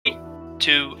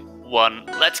2, 1,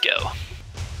 let's go.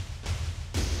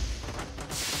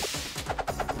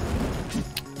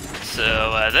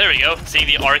 So there we go. Seeing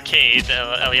the arcade,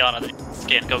 Eliana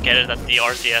can go get it at the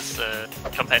RCS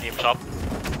compendium shop.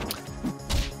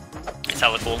 It's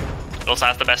hella cool. It also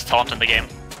has the best taunt in the game.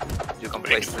 You can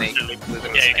play Snake.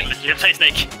 Yeah, you can literally play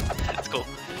Snake. It's cool.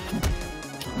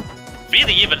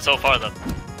 Really even so far though.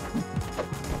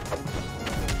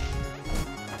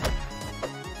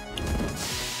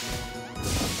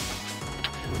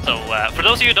 So for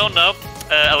those of you who don't know,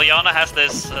 Eliana has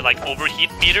this like overheat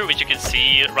meter, which you can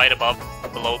see right above,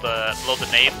 below the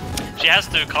name. She has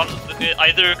to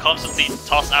either constantly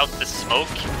toss out the smoke,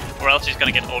 or else she's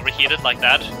gonna get overheated like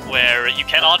that, where you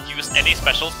cannot use any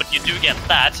specials, but you do get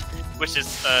that, which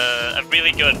is a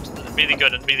really good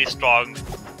and really strong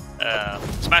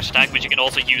smash attack, which you can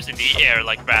also use in the air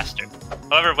like Raster.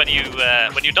 However, when you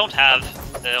don't have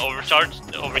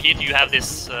overheat, you have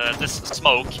this this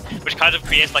smoke, which kind of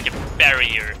creates like a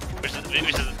barrier, which is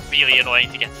really annoying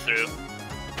to get through.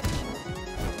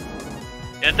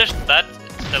 In addition to that,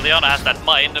 Eliana has that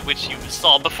mine, which you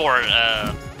saw before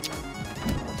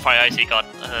Fireicey got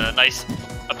a nice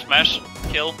up smash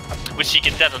kill, which she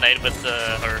can detonate with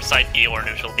her side B or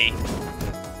neutral B,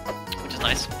 which is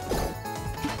nice.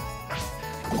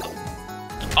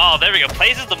 Oh, there we go.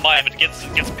 Places the mine, but gets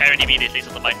parried immediately,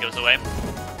 so the mine goes away.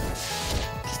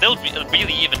 Still a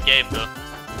really even game, though.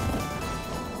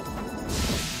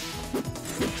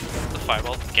 The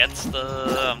fireball gets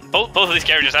the both of these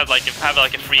characters have like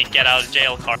a free get out of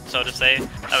jail card, so to say.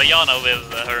 Eliana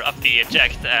with her up B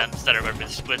eject and Stetter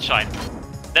with shine.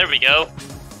 There we go.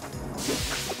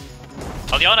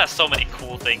 Eliana has so many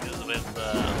cool things with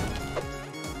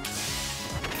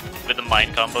the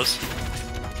mine combos.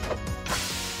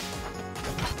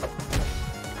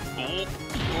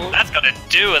 That's gonna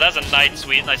do it. That's a nice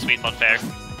sweet one fair.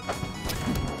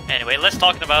 Anyway, let's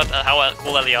talk about how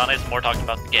cool Eliana is. More talking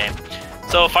about the game.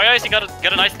 So Fireicey got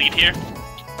a nice lead here.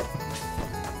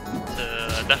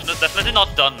 Definitely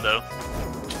not done though.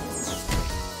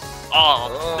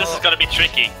 Oh, this is gonna be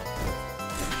tricky.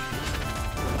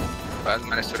 But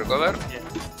managed to recover. Yeah.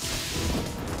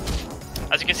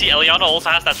 As you can see, Eliana also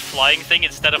has that flying thing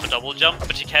instead of a double jump,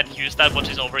 but she can't use that once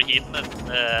she's overheated and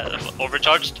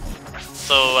overcharged.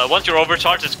 So once you're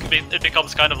overcharged, it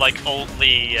becomes kind of like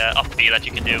only up B that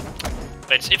you can do.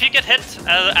 But if you get hit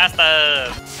as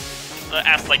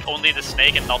like only the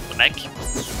snake and not the mech,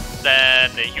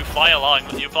 then you fly along.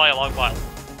 You fly along while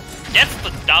gets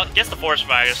the force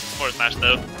smash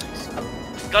though.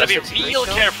 Gotta be real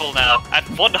careful now at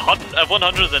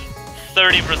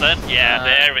 130%. Yeah,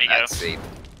 there we go.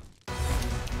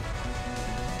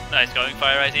 Nice going,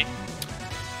 Fireicey.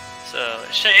 So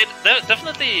Shayd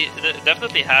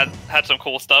definitely had some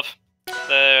cool stuff.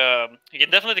 He can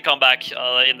definitely come back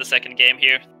in the second game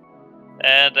here.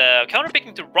 And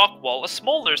counterpicking to Rockwall, a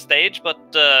smaller stage, but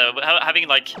having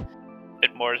like a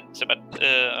bit more.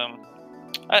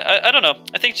 I don't know.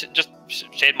 I think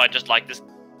Shayd might just like this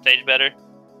stage better.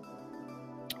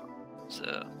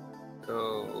 So.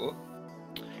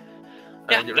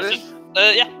 Yeah,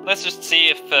 let's just see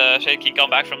if Shayd can come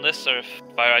back from this, or if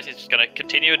Fireicey is just gonna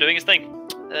continue doing his thing.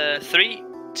 3,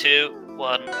 2,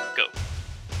 1, go.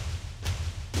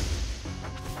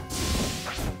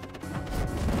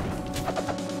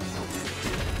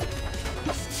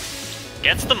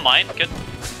 Gets the mine, good.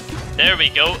 There we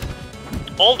go.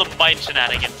 All the mine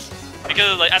shenanigans.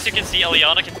 Because, like, as you can see,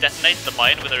 Eliana can detonate the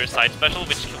mine with her side special,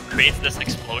 which creates this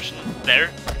explosion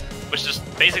there, which just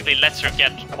basically lets her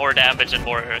get more damage and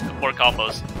more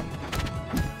combos.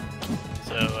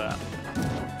 So,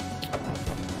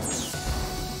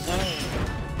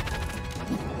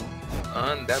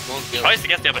 and that won't kill. Tries to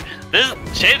get the other. This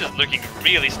Shayd is looking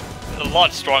really a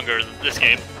lot stronger this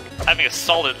game, having a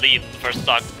solid lead in the first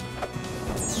stock.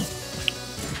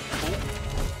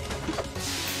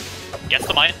 Gets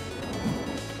the mine.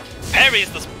 Parries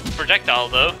this projectile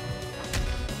though.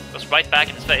 Goes right back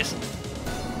in his face.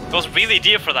 Goes really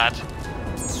deep for that.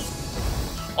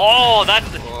 Oh,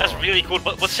 that's really cool.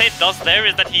 But what Shayd does there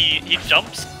is that he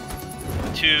jumps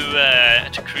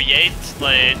to create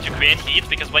heat,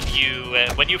 because when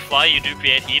you fly you do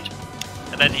create heat,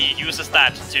 and then he uses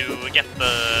that to get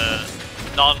the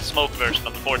non-smoke version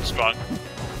of the Fort Strong.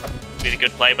 Really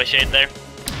good play by Shayd there.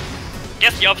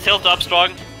 Gets the up tilt up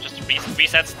strong, just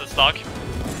resets the stock.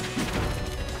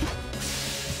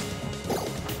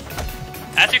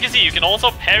 As you can see, you can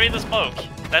also parry the smoke.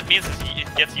 That means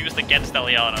it gets used against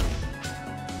Eliana.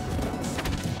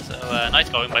 So nice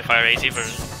going by Fireicey for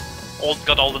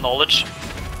got all the knowledge.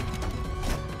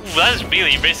 Ooh, that is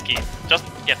really risky. Just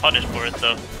get punished for it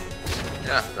though.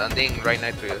 Yeah, landing right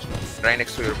next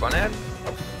to your opponent.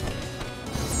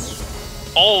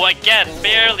 Oh, again,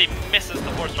 barely misses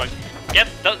the force strike. Get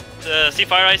see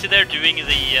Fireicey there doing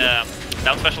the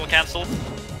down special cancel.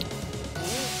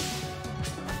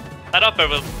 That upper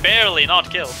will barely not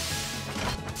kill.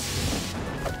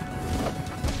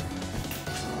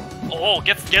 Oh,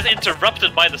 gets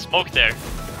interrupted by the smoke there.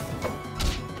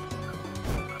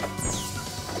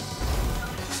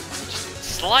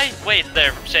 Slight weight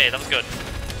there from Shayd, that was good.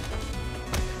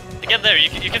 Again there,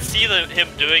 you can see him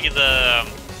doing the...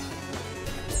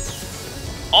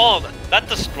 Oh, that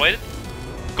destroyed it.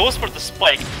 Goes for the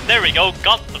spike. There we go,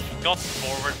 got the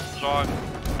forward strong.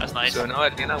 That's nice. So now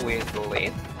Athena with the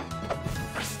lane.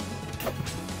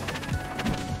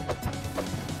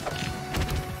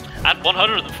 At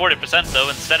 140% though,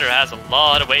 and Center has a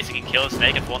lot of ways he can kill a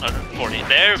snake at 140.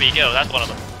 There we go, that's one of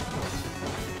them.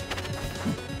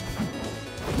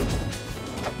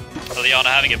 Liana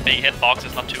having a big hitbox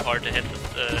is not too hard to hit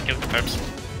with kill confirms.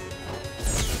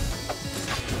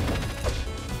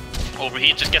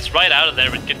 Overheat just gets right out of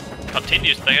there and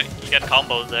continues to get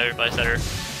combos there by Center.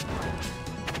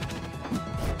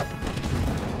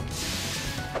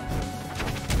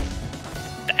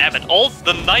 Damn it, all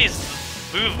the nice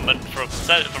movement from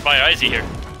Fireicey here.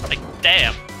 Like,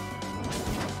 damn.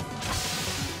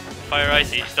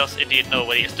 Fireicey does indeed know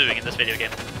what he is doing in this video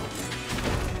game.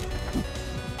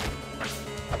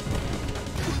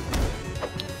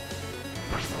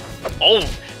 Oh!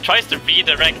 Tries to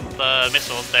redirect the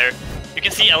missiles there. You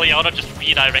can see Eliana just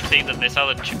redirecting the missile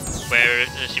and where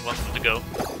she wants them to go.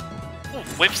 Ooh,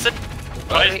 whips it.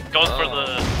 Goes for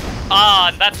the... Ah,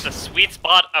 and that's the sweet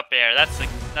spot up air. That's a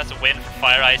win for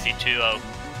Fireicey 2-0.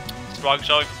 Strong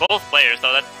showing for both players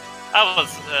though. That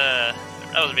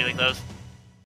was really close.